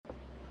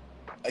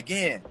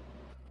again,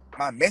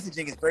 my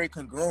messaging is very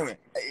congruent.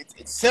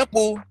 It's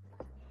simple,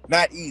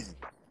 not easy.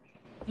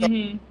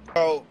 Mm-hmm.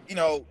 So, you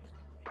know,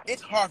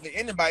 it's hard for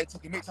anybody to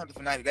commit something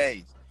for 90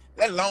 days,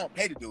 let alone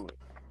pay to do it.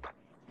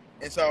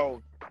 And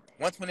so,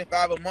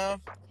 125 a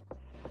month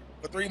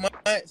for 3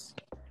 months,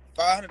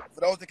 500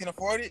 for those that can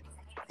afford it,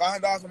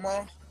 $500 a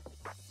month.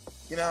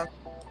 You know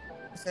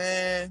what I'm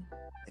saying?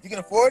 If you can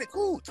afford it,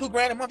 cool.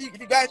 $2,000 a month. If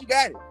you got it, you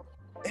got it.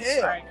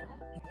 Hell, Right.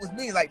 with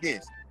me like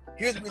this.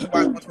 Here's the reason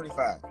why it's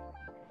 125.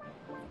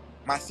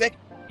 My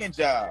second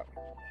job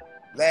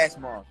last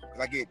month,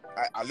 because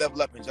I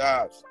level up in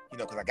jobs, you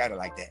know, because I got it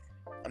like that.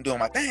 I'm doing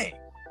my thing.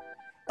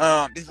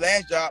 This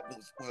last job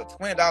was a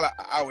 $20 an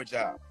hour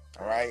job.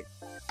 All right,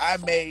 I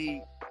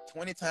made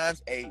 20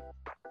 times 8,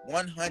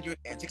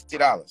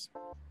 $160.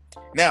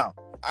 Now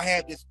I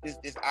have this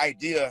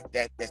idea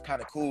that's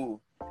kind of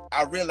cool.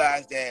 I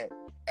realized that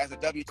as a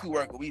W-2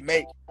 worker, we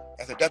make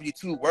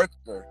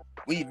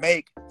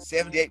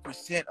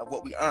 78% of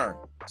what we earn.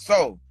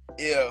 So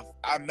if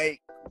I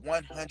make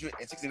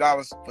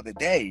 $160 for the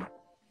day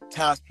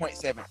times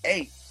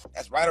 0.78,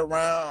 that's right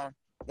around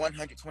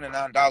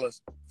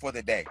 $129 for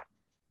the day.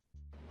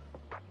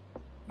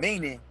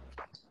 Meaning,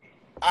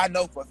 I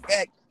know for a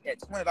fact at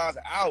 $20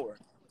 an hour,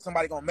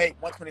 somebody gonna make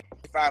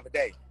 $125 a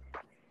day.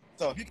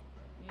 So if you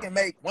can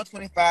make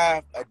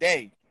 $125 a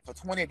day for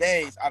 20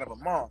 days out of a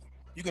month,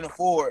 you can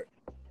afford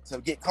to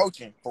get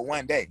coaching for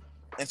one day.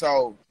 And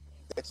so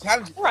the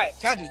challenge is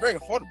very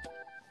affordable.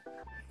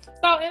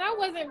 So, and I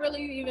wasn't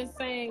really even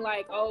saying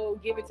like, oh,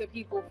 give it to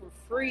people for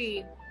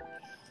free.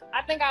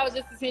 I think I was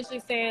just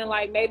essentially saying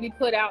like maybe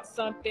put out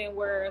something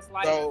where it's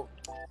like,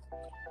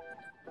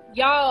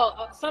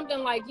 y'all, something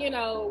like, you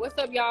know, what's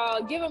up,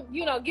 y'all? Give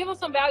them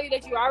some value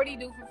that you already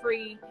do for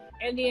free,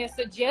 and then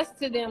suggest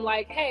to them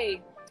like,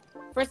 hey,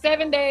 for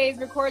 7 days,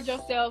 record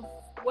yourself,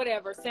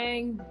 whatever,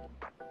 saying,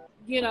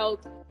 you know,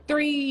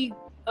 3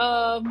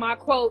 of my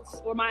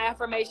quotes or my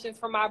affirmations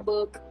from my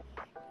book,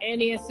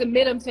 and then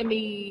submit them to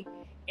me,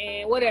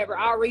 and whatever,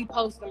 I'll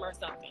repost them or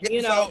something. Yeah,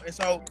 you know.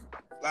 So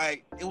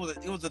like it was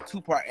a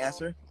 2-part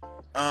answer.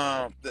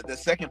 The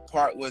second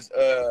part was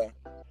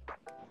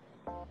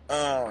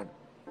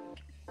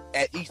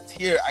at each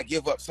tier I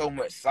give up so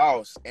much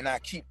sauce, and I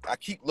keep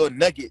little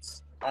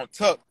nuggets on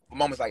tuck for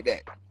moments like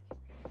that.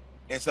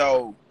 And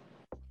so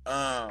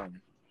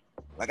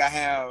like I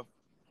have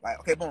like,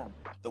 okay, boom,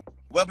 the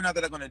webinar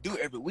that I'm gonna do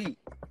every week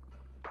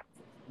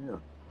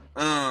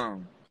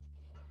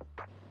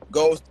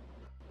goes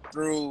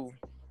through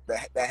the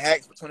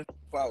hacks for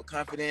 24-hour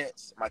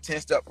confidence, my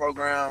 10-step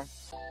program,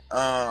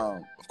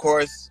 of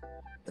course,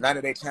 the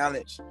 90-day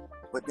challenge.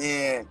 But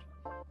then,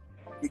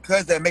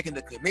 because they're making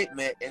the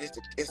commitment and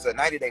it's a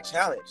 90-day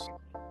challenge,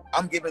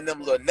 I'm giving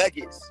them little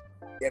nuggets,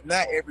 if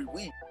not every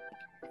week,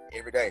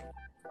 every day.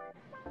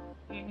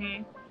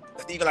 Mm-hmm.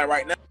 Even like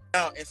right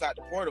now, inside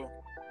the portal,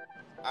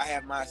 I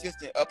have my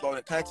assistant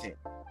uploading content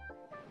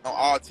on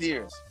all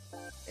tiers.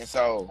 And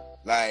so,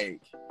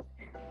 like,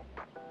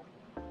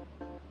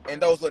 and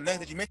those little nuggets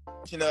that you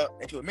mentioned,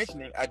 that you were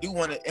mentioning, I do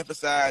want to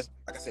emphasize,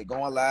 like I said,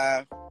 going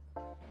live,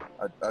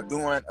 or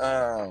doing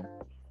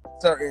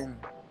certain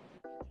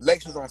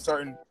lectures on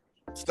certain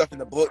stuff in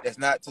the book that's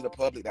not to the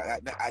public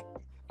that I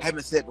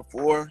haven't said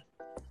before.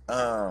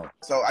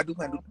 So I do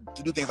plan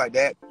to do things like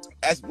that,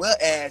 as well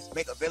as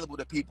make available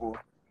to people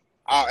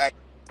all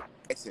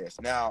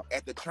access. Now,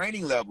 at the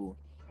training level,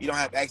 you don't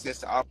have access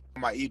to all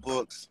my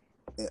ebooks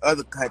and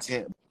other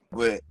content,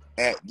 but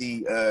at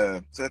the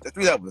so at the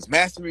 3 levels: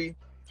 mastery,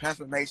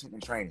 transformation,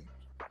 and training,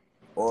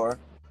 or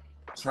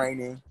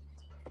training,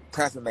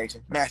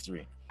 transformation,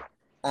 mastery.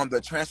 On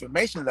the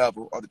transformation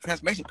level, or the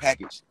transformation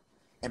package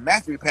and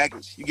mastery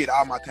package, you get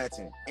all my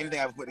content, anything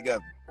I've put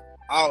together,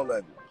 all of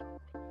it.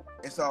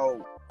 And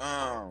so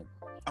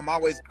I'm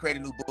always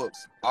creating new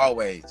books,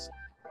 always,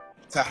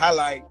 to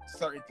highlight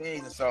certain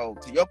things. And so,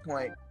 to your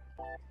point,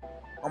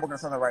 I'm working on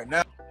something right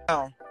now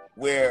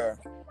where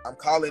I'm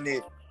calling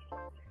it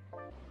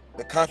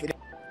the Confident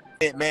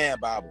Man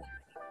Bible.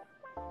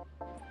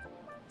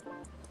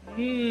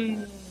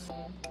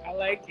 I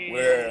like it.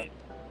 Where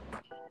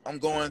I'm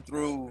going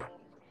through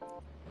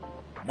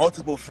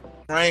multiple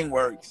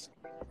frameworks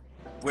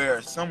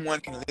where someone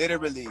can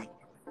literally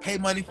pay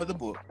money for the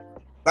book,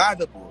 buy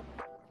the book,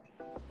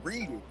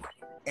 read it,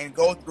 and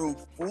go through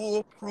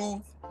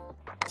foolproof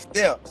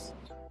steps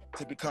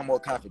to become more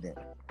confident.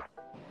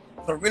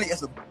 So really,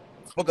 it's a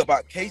book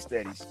about case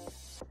studies,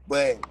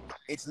 but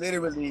it's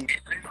literally,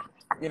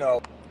 you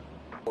know,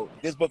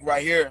 this book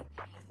right here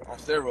on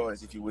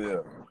steroids, if you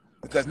will,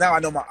 because now I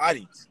know my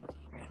audience.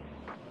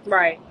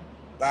 Right.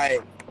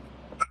 Like,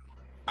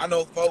 I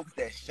know folks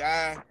that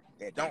shy,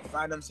 that don't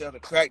find themselves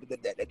attractive,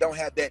 that don't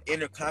have that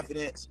inner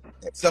confidence,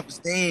 that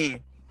self-esteem,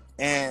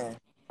 and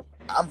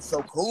I'm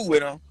so cool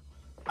with them.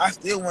 I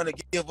still want to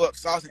give up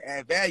sauce and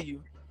add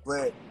value,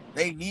 but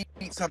they need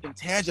something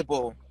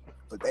tangible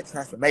for that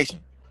transformation.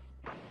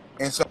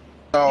 And so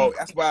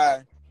that's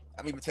why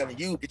I'm even telling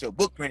you, get your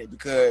book printed,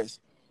 because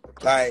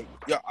like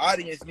your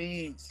audience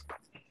needs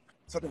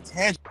something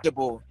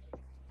tangible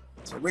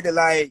to really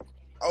like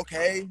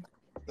okay,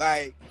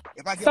 like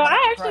if I get So my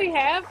I price,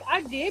 actually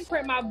I did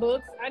print my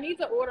books. I need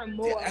to order yeah,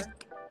 more. that's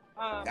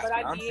But what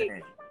I I'm did.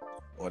 saying.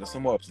 Order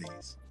some more,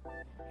 please.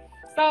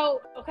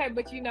 So, okay,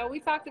 but we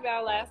talked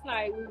about last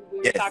night, we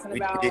were Yes, talking we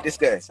did about,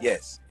 discuss.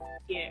 Yes.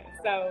 yeah,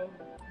 so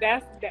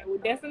that's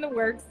in the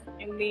works,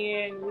 and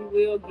then we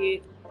will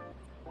get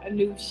a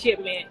new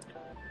shipment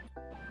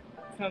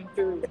come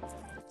through.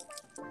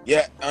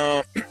 Yeah.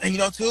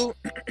 And too.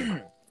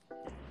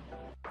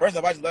 First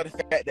off, I just love the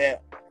fact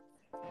that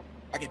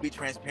I can be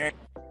transparent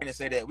and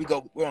say that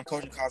we're on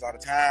coaching calls all the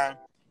time.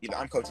 Either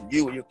I'm coaching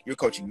you or you're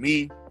coaching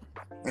me,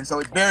 and so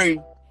it's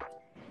very.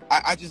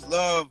 I just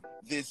love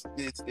this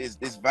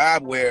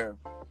vibe where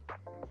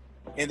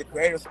in the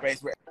creative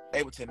space we're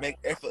able to make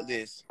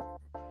effortless,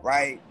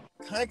 right,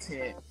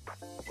 content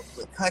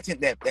with content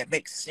that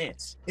makes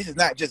sense. This is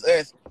not just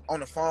us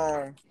on the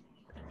phone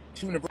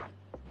shooting a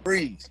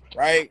breeze,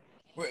 right?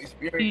 We're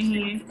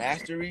experiencing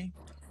mastery,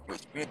 we're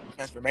experiencing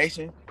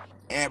transformation,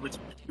 and we're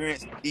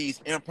experiencing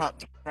these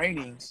impromptu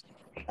trainings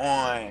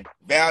on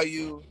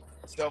value,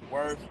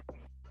 self-worth,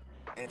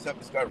 and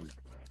self-discovery.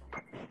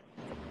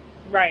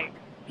 Right.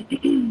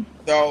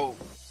 So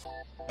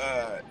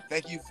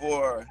thank you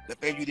for the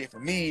favor you did for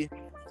me.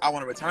 I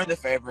want to return the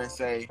favor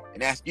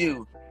and ask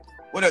you,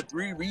 what are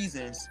 3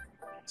 reasons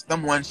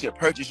someone should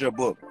purchase your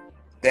book?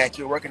 That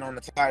you're working on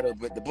the title,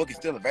 but the book is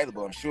still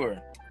available, I'm sure.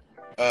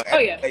 As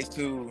it relates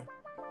to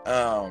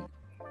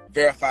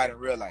verified in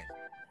real life.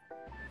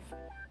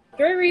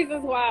 3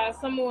 reasons why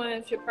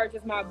someone should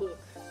purchase my book.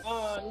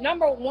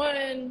 Number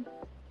 1,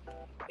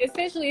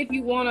 essentially, if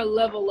you want to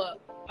level up,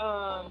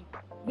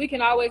 we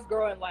can always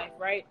grow in life,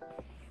 right?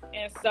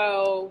 And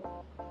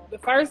so the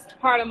first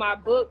part of my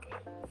book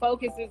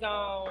focuses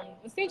on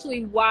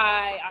essentially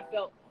why I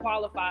felt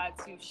qualified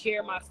to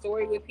share my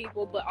story with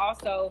people, but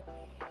also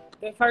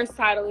the first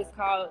title is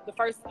called, the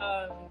first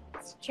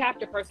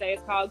chapter per se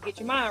is called Get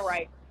Your Mind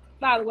Right.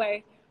 By the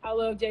way, I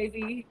love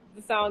Jay-Z,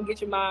 the song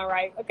Get Your Mind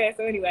Right. Okay,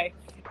 so anyway.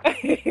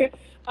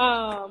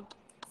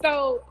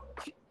 So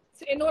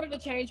in order to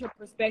change your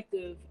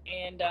perspective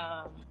and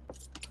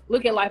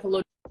look at life a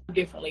little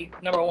differently,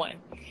 number 1.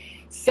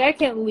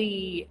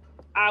 Secondly,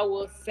 I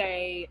will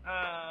say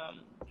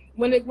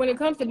when it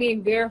comes to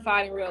being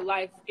verified in real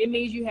life, it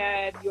means you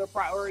have your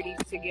priorities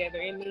together.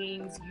 It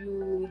means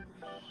you,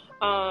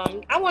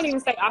 I won't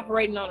even say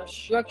operating on a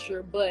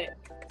structure, but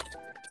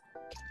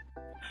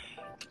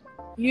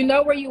you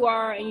know where you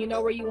are and you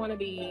know where you want to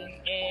be,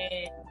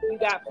 and you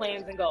got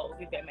plans and goals,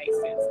 if that makes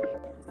sense.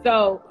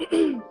 So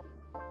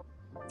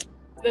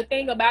the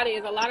thing about it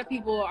is a lot of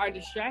people are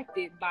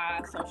distracted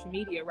by social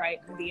media, right?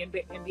 And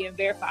being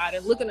verified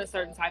and looking a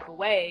certain type of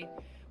way.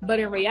 But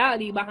in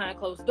reality, behind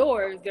closed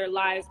doors, their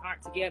lives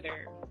aren't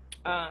together.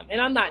 And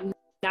I'm not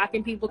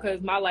knocking people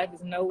because my life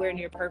is nowhere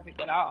near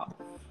perfect at all.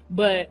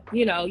 But,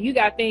 you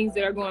got things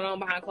that are going on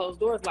behind closed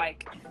doors,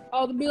 like,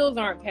 oh, the bills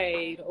aren't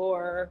paid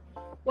or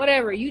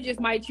whatever. You just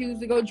might choose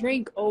to go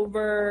drink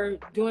over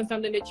doing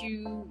something that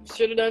you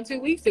should have done 2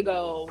 weeks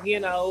ago,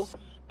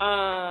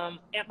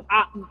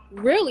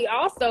 really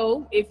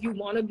also, if you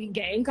want to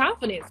gain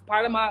confidence,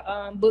 part of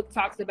my book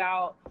talks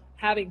about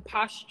having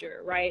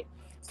posture, right?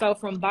 So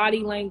from body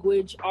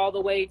language all the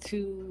way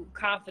to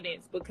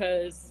confidence,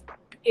 because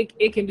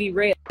it can be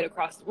read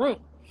across the room.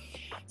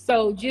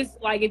 So just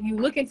like if you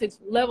looking to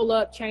level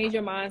up, change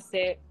your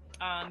mindset,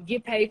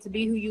 get paid to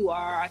be who you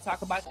are, I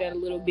talk about that a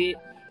little bit,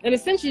 and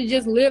essentially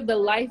just live the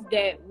life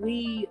that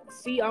we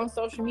see on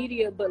social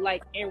media, but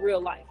like in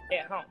real life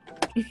at home.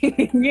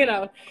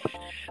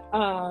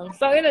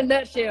 So in a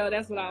nutshell,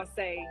 that's what I'll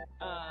say.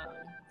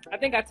 I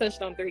think I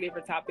touched on 3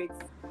 different topics,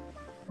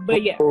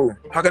 but yeah.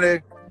 How can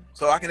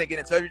they get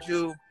in touch with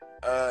you?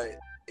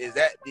 Is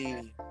that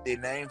the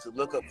name to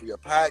look up for your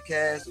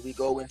podcast? Do we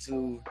go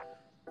into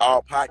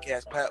all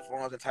podcast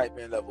platforms and type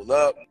in Level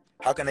Up?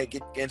 How can they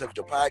get in touch with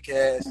your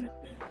podcast?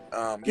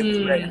 Give us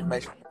that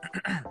information.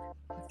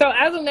 So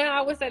as of now,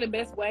 I would say the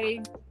best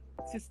way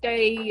to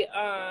stay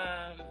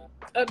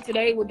up to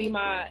date would be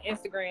my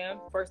Instagram.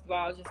 First of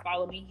all, just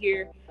follow me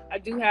here. I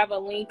do have a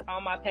link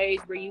on my page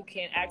where you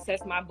can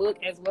access my book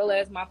as well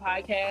as my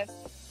podcast.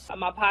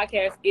 My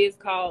podcast is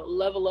called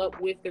Level Up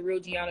with the Real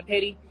Gianna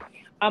Petty.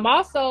 I'm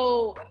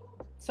also,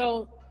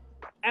 so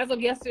as of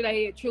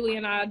yesterday, Truly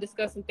and I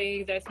discussed some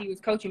things as he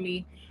was coaching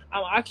me.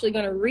 I'm actually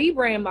going to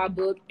rebrand my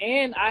book,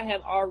 and I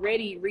have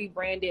already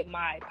rebranded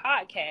my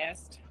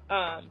podcast.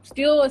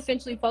 Still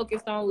essentially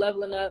focused on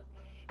leveling up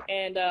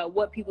and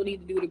what people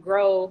need to do to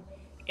grow,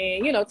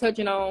 and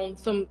touching on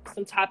some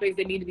topics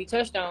that need to be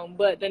touched on.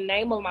 But the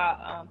name of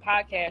my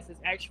podcast is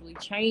actually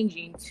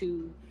changing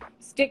to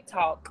Stick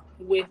Talk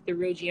with the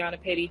Real Gianna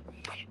Petty,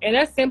 and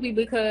that's simply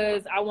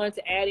because I wanted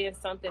to add in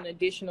something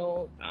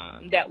additional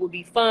that would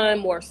be fun,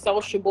 more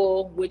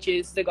sociable, which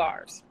is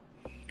cigars.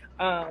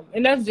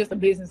 And that's just a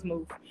business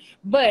move.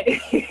 But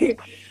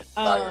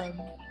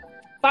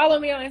follow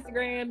me on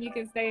Instagram. You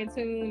can stay in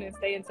tune and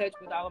stay in touch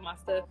with all of my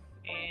stuff,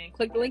 and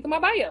click the link in my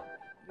bio.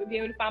 You'll be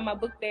able to find my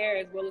book there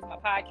as well as my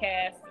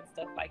podcast and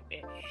stuff like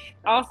that.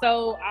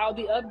 Also, I'll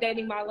be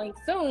updating my link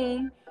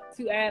soon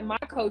to add my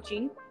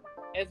coaching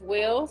as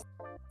well.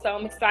 So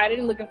I'm excited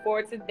and looking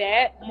forward to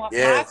that.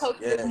 My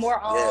coaching is more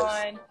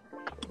on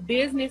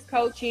business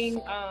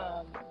coaching,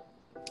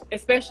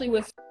 especially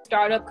with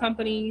startup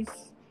companies,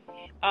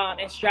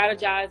 and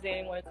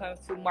strategizing when it comes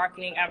to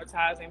marketing,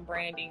 advertising,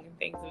 branding, and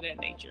things of that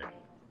nature.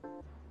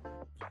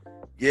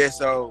 Yeah,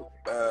 so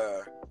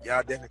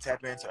y'all definitely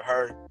tap into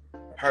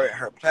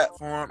her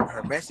platform,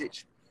 her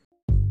message.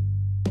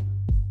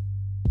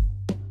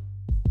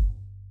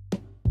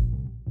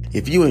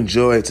 If you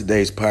enjoyed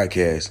today's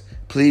podcast,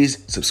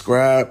 please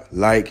subscribe,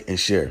 like, and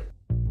share.